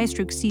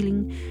sky-stroke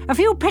ceiling, a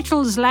few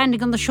petals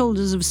landing on the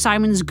shoulders of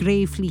Simon's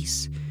grey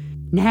fleece.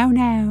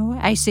 Now,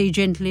 I say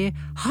gently,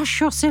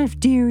 hush yourself,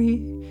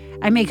 dearie.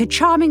 I make a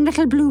charming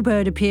little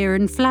bluebird appear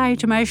and fly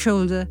to my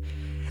shoulder.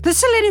 The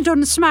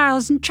Solenodon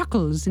smiles and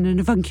chuckles in an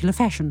avuncular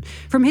fashion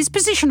from his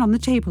position on the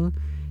table.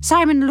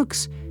 Simon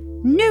looks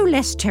no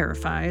less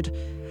terrified.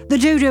 The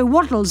dodo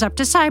waddles up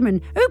to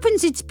Simon,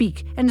 opens its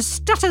beak, and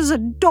stutters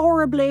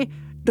adorably.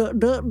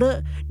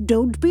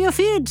 Don't be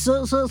afraid,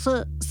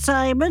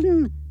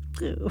 Simon.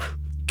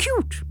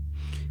 Cute.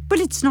 But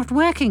it's not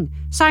working.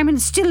 Simon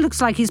still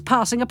looks like he's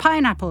passing a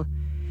pineapple.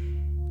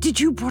 Did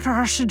you put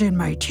acid in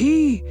my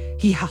tea?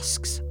 He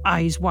husks,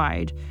 eyes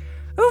wide.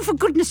 Oh, for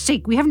goodness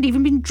sake, we haven't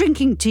even been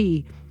drinking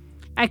tea.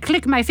 I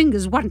click my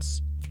fingers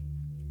once.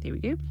 There we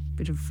go.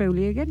 Bit of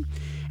Foley again.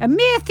 A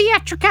mere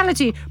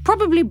theatricality,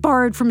 probably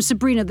borrowed from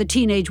Sabrina the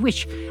Teenage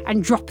Witch,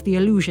 and drop the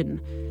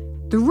illusion.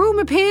 The room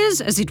appears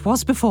as it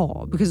was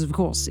before, because, of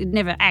course, it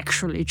never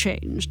actually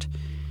changed.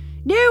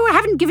 No, I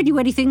haven't given you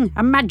anything.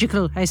 I'm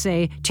magical, I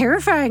say.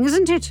 Terrifying,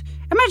 isn't it?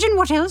 Imagine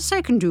what else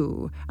I can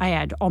do, I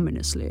add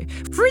ominously.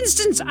 For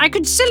instance, I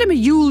could sell him a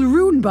Yule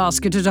rune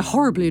basket at a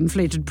horribly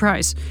inflated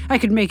price. I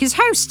could make his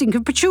house stink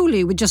of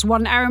patchouli with just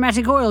one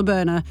aromatic oil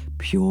burner.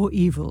 Pure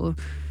evil.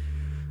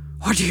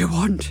 What do you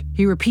want?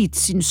 He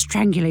repeats in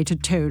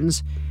strangulated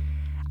tones.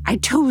 I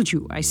told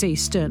you, I say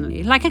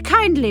sternly, like a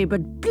kindly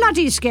but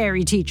bloody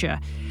scary teacher.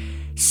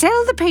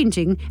 Sell the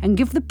painting and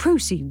give the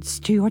proceeds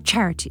to your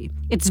charity.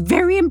 It's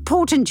very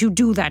important you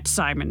do that,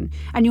 Simon,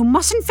 and you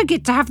mustn't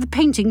forget to have the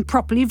painting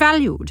properly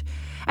valued.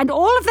 And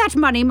all of that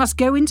money must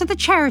go into the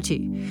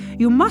charity.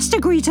 You must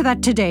agree to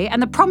that today,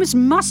 and the promise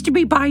must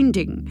be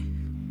binding.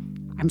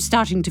 I'm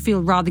starting to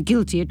feel rather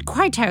guilty at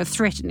quite how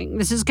threatening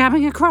this is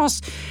coming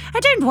across.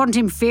 I don't want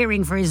him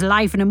fearing for his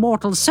life and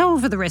immortal soul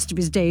for the rest of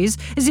his days,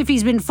 as if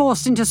he's been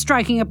forced into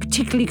striking a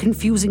particularly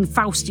confusing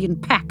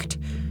Faustian pact.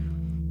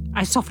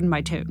 I soften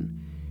my tone.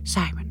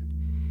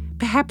 Simon,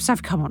 perhaps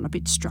I've come on a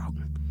bit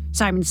strong.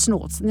 Simon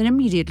snorts and then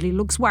immediately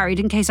looks worried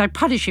in case I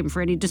punish him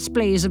for any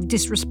displays of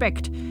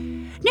disrespect.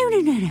 No,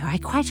 I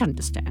quite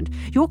understand.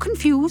 You're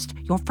confused,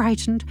 you're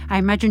frightened, I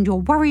imagine you're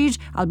worried,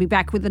 I'll be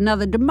back with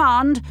another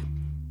demand.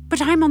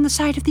 But I'm on the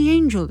side of the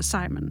angel,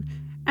 Simon,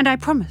 and I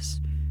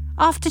promise,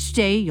 after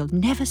today you'll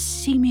never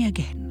see me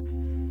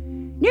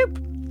again. Nope.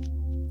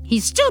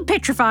 He's still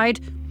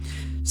petrified.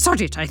 Sod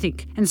it, I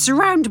think, and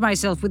surround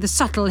myself with a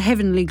subtle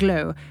heavenly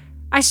glow.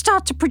 I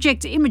start to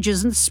project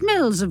images and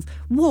smells of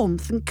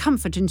warmth and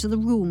comfort into the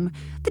room.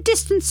 The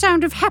distant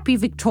sound of happy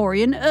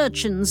Victorian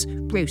urchins,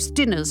 roast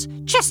dinners,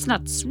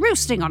 chestnuts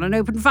roasting on an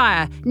open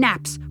fire,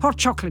 naps, hot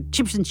chocolate,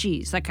 chips and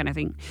cheese, that kind of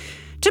thing.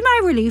 To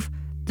my relief,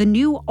 the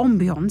new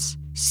ambience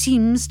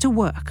seems to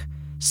work.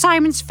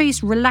 Simon's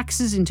face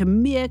relaxes into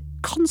mere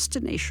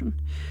consternation.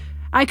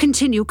 I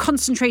continue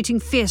concentrating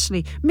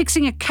fiercely,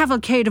 mixing a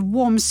cavalcade of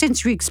warm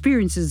sensory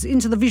experiences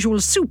into the visual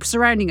soup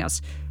surrounding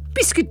us.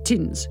 Biscuit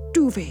tins,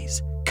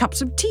 duvets,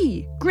 cups of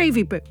tea,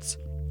 gravy boats,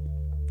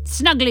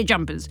 snuggly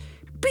jumpers,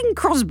 Bing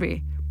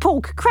Crosby,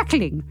 pork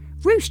crackling,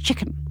 roast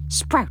chicken,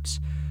 sprouts.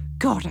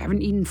 God, I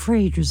haven't eaten for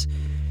ages.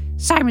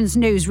 Simon's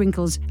nose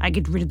wrinkles. I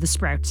get rid of the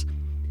sprouts.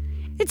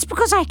 It's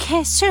because I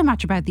care so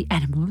much about the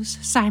animals,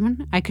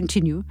 Simon, I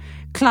continue,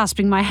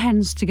 clasping my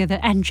hands together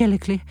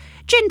angelically.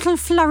 Gentle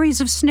flurries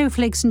of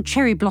snowflakes and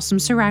cherry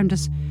blossoms surround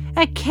us.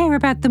 I care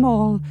about them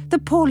all, the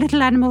poor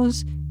little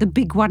animals, the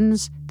big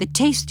ones, the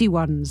tasty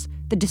ones,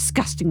 the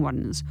disgusting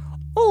ones,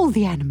 all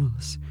the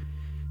animals.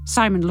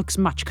 Simon looks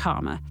much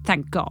calmer,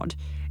 thank God.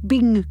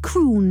 Bing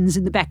croons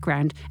in the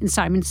background, and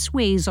Simon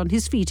sways on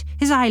his feet,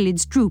 his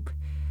eyelids droop.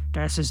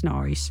 Das ist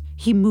nice.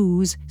 He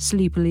moos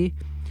sleepily.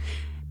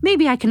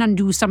 Maybe I can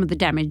undo some of the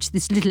damage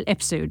this little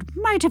episode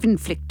might have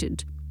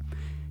inflicted.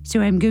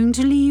 So I'm going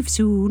to leave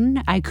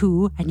soon, I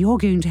coo, and you're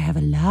going to have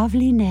a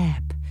lovely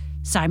nap.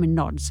 Simon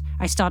nods.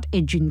 I start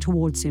edging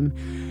towards him.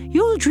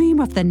 You'll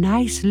dream of the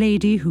nice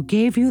lady who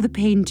gave you the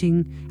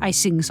painting, I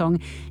sing-song,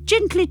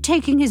 gently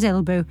taking his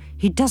elbow.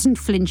 He doesn't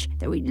flinch,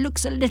 though he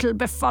looks a little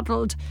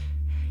befuddled.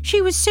 She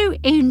was so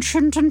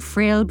ancient and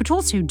frail, but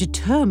also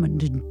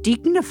determined and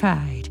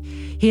dignified.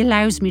 He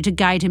allows me to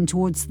guide him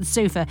towards the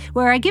sofa,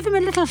 where I give him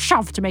a little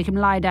shove to make him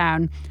lie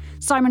down.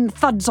 Simon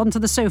thuds onto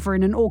the sofa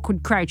in an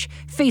awkward crouch,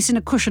 face in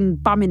a cushion,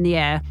 bum in the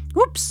air.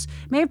 Whoops!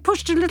 May have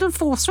pushed a little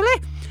forcefully.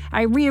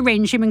 I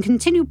rearrange him and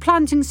continue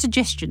planting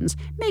suggestions,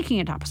 making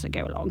it up as I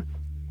go along.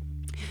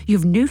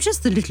 You've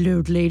noticed the little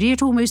old lady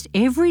at almost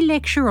every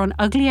lecture on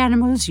ugly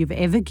animals you've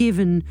ever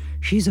given.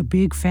 She's a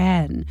big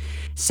fan.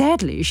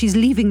 Sadly, she's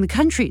leaving the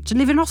country to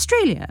live in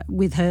Australia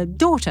with her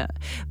daughter.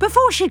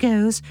 Before she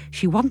goes,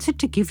 she wanted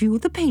to give you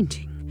the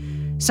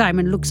painting.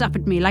 Simon looks up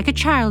at me like a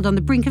child on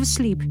the brink of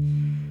sleep.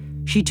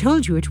 She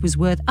told you it was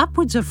worth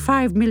upwards of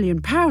 £5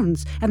 million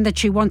and that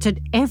she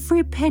wanted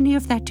every penny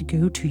of that to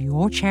go to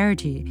your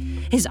charity.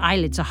 His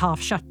eyelids are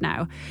half shut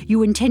now.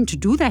 You intend to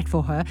do that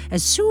for her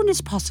as soon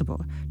as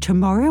possible.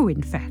 Tomorrow,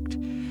 in fact.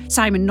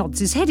 Simon nods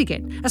his head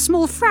again, a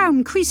small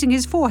frown creasing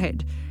his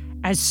forehead.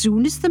 As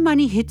soon as the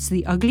money hits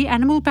the ugly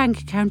animal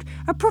bank account,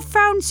 a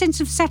profound sense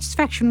of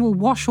satisfaction will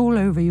wash all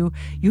over you.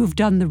 You've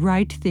done the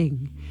right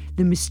thing.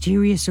 The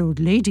mysterious old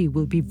lady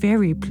will be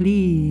very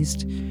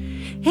pleased.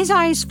 His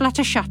eyes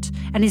flutter shut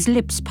and his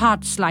lips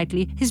part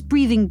slightly, his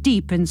breathing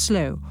deep and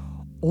slow.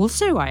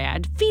 Also, I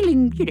add,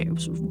 feeling,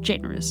 sort of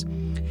generous.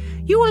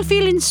 You will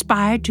feel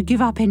inspired to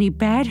give up any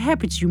bad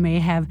habits you may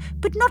have,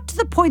 but not to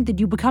the point that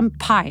you become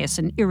pious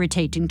and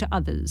irritating to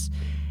others.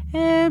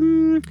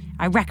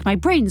 I rack my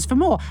brains for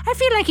more. I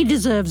feel like he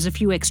deserves a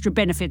few extra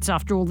benefits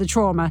after all the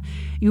trauma.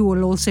 You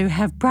will also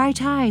have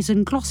bright eyes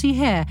and glossy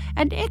hair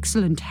and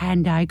excellent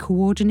hand-eye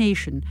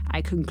coordination,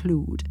 I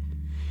conclude.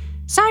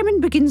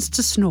 Simon begins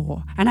to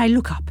snore, and I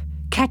look up,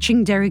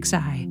 catching Derek's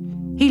eye.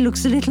 He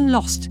looks a little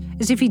lost,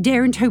 as if he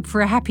daren't hope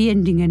for a happy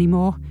ending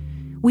anymore.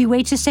 We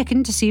wait a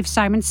second to see if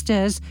Simon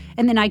stirs,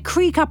 and then I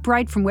creak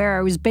upright from where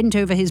I was bent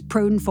over his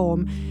prone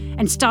form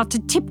and start to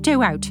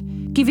tiptoe out,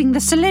 giving the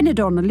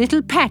Solenodon a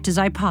little pat as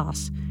I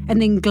pass,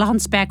 and then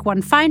glance back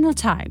one final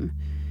time.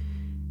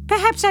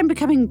 Perhaps I'm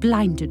becoming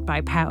blinded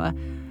by power,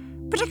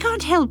 but I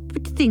can't help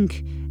but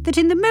think that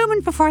in the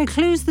moment before I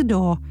close the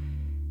door,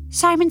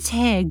 Simon's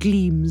hair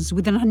gleams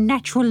with an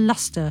unnatural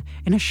lustre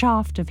in a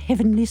shaft of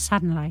heavenly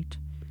sunlight.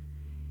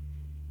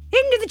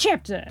 End of the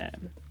chapter.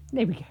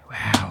 There we go.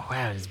 Wow,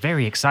 it's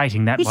very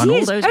exciting, that It one.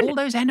 is, All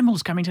those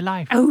animals coming to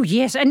life. Oh,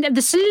 yes, and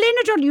the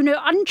Solenodon,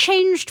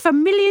 unchanged for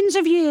millions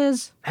of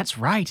years. That's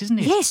right, isn't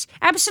it? Yes,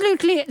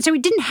 absolutely. So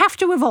it didn't have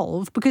to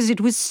evolve because it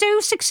was so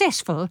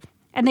successful.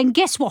 And then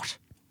guess what?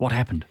 What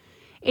happened?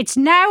 It's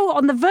now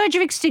on the verge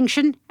of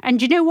extinction, and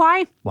do you know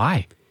why?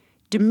 Why?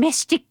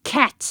 Domestic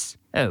cats.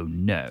 Oh,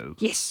 no.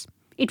 Yes.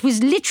 It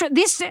was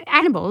this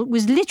animal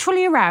was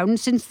literally around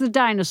since the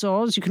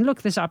dinosaurs. You can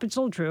look this up, it's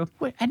all true.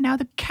 Wait, and now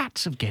the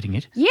cats are getting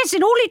it? Yes,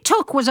 and all it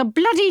took was a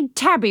bloody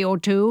tabby or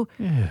two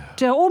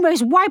to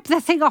almost wipe the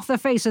thing off the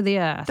face of the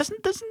earth.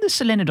 Doesn't the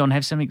Solenodon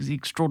have some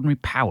extraordinary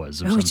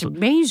powers of Oh, some it's sort?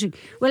 amazing.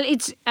 Well,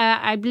 it's,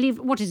 I believe,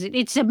 what is it?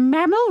 It's a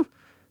mammal,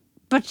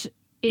 but...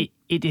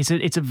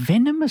 It's a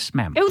venomous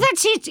mammal. Oh,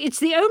 that's it. It's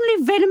the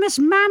only venomous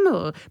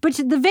mammal. But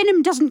the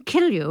venom doesn't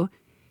kill you.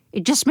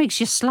 It just makes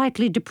you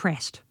slightly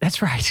depressed.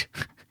 That's right.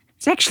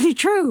 It's actually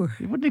true.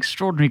 What an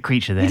extraordinary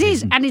creature that It is,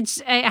 isn't and it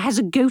has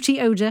a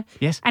goaty odour.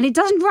 Yes. And it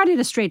doesn't run in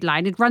a straight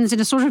line. It runs in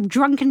a sort of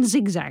drunken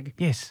zigzag.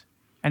 Yes.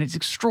 And it's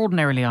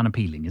extraordinarily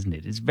unappealing, isn't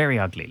it? It's very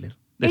ugly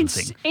little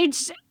thing.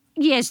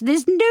 Yes,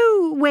 there's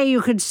no way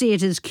you could see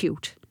it as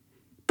cute.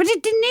 But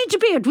it didn't need to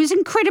be. It was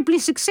incredibly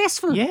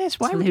successful. Yes,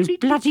 why So would those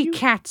it be bloody cute?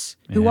 cats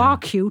who are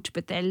cute,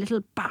 but they're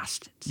little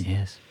bastards.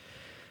 Yes.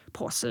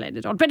 Poor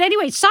Solenodon. But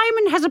anyway,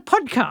 Simon has a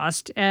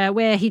podcast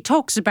where he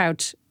talks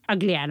about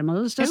ugly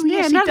animals, doesn't he?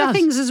 yes, And he other does.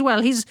 things as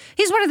well. He's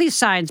one of these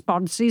science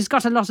bods. He's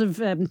got a lot of,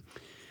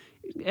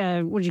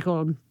 what do you call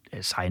them?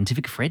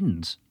 Scientific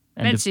friends.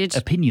 And That's it.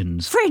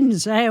 Opinions.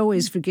 Friends. I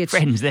always forget.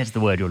 Friends, that's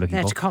the word you're looking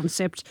That for.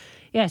 concept.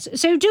 Yes.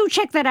 So do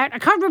check that out. I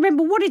can't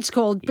remember what it's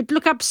called, but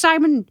look up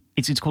Simon.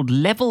 It's called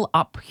Level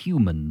Up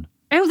Human.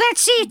 Oh,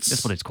 that's it.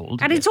 That's what it's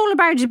called. And yes. it's all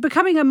about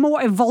becoming a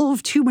more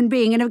evolved human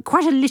being in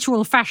quite a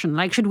literal fashion,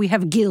 like should we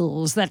have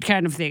gills, that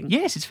kind of thing.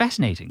 Yes, it's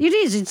fascinating. It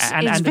is.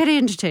 It's very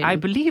entertaining. I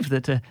believe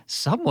that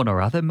someone or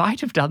other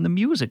might have done the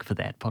music for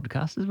that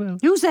podcast as well.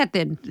 Who's that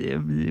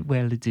then?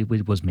 Well,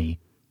 it was me.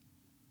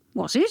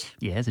 Was it?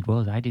 Yes, it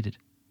was. I did it.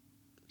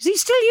 Is he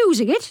still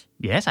using it?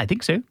 Yes, I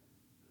think so.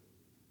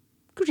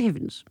 Good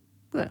heavens.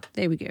 Well,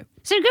 there we go.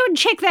 So go and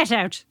check that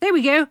out. There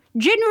we go.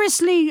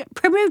 Generously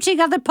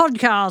promoting other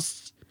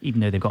podcasts.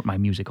 Even though they've got my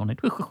music on it.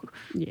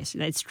 Yes,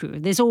 that's true.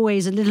 There's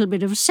always a little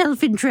bit of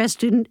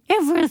self-interest in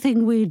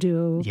everything we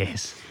do.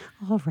 Yes.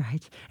 All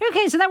right.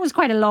 Okay, so that was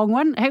quite a long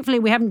one. Hopefully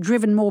we haven't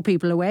driven more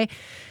people away.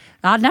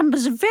 Our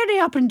numbers are very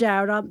up and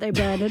down, aren't they,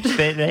 Bernard?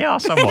 They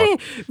are somewhat. very,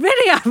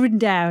 very up and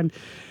down.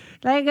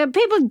 Like,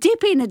 people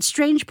dip in at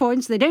strange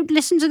points. They don't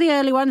listen to the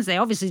early ones. They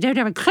obviously don't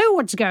have a clue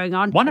what's going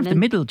on. One And of the then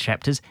middle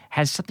chapters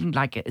has something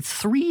like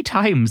 3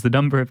 times the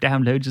number of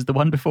downloads as the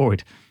one before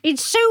it.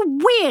 It's so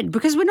weird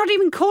because we're not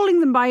even calling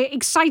them by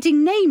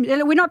exciting names.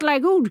 We're not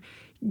like, oh,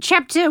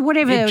 chapter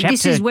whatever,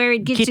 this is where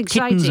it gets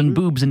exciting. Kittens and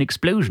boobs and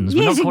explosions.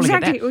 Yes, We're not calling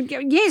exactly. it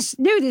that. Yes,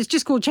 no, it's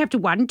just called chapter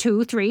 1,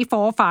 2, 3,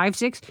 4, 5,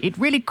 6. It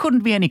really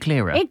couldn't be any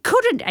clearer. It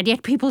couldn't, and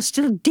yet people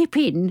still dip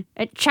in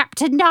at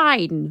chapter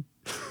 9.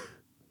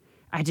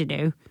 I don't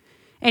know.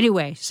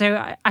 Anyway, so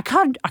I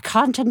can't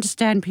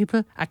understand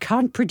people. I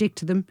can't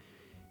predict them.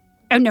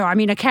 Oh, no, I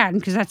mean I can,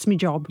 because that's my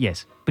job.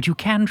 Yes, but you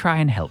can try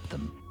and help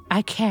them.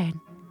 I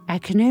can. I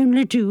can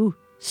only do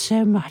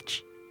so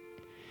much.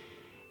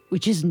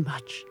 Which isn't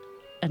much.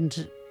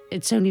 And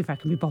it's only if I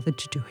can be bothered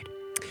to do it.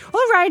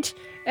 All right,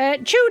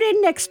 tune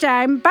in next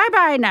time.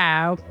 Bye-bye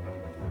now.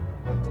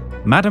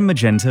 Madame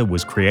Magenta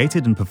was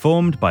created and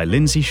performed by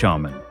Lindsay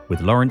Sharman,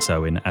 with Lawrence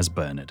Owen as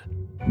Bernard.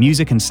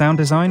 Music and sound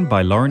design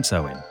by Lawrence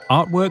Owen.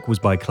 Artwork was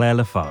by Claire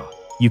Lafar.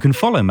 You can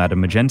follow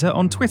Madame Magenta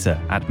on Twitter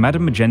at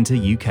Madame Magenta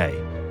UK.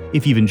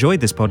 If you've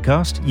enjoyed this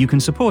podcast, you can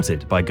support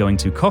it by going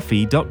to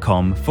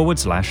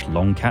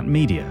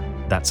ko-fi.com/longcatmedia.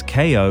 That's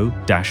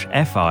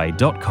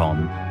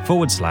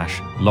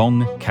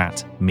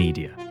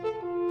ko-fi.com/longcatmedia.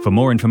 For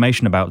more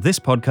information about this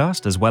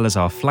podcast, as well as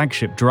our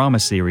flagship drama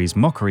series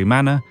Mockery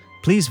Manor,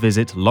 please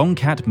visit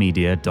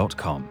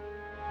longcatmedia.com.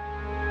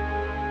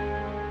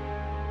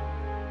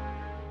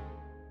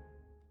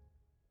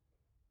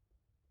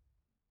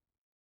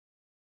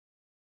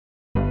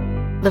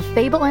 the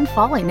Fable and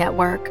Folly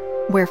Network,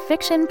 where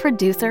fiction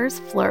producers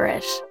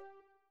flourish.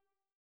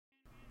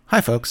 Hi,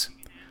 folks.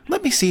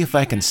 Let me see if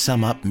I can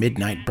sum up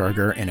Midnight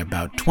Burger in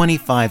about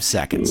 25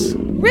 seconds.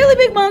 Really,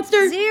 big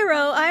monster? Zero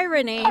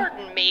irony.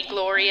 Pardon me,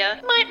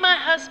 Gloria. Might my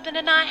husband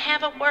and I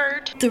have a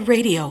word? The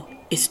radio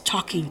is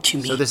talking to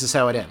me. So this is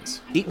how it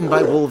ends. Eaten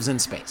by wolves in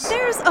space.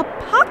 There's a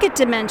pocket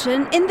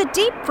dimension in the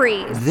deep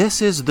freeze.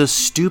 This is the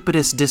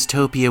stupidest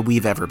dystopia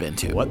we've ever been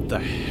to. What the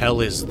hell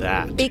is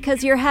that?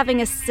 Because you're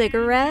having a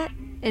cigarette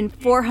in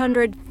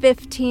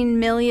 415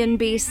 million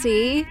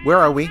BC. Where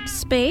are we?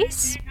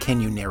 Space?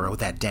 Can you narrow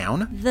that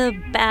down? The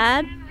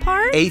bad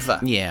part? Ava.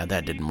 Yeah,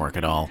 that didn't work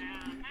at all.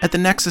 At the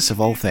nexus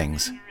of all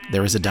things,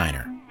 there is a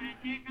diner.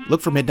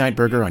 Look for Midnight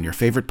Burger on your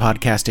favorite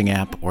podcasting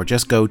app or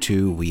just go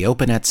to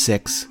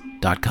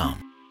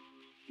weopenat6.com.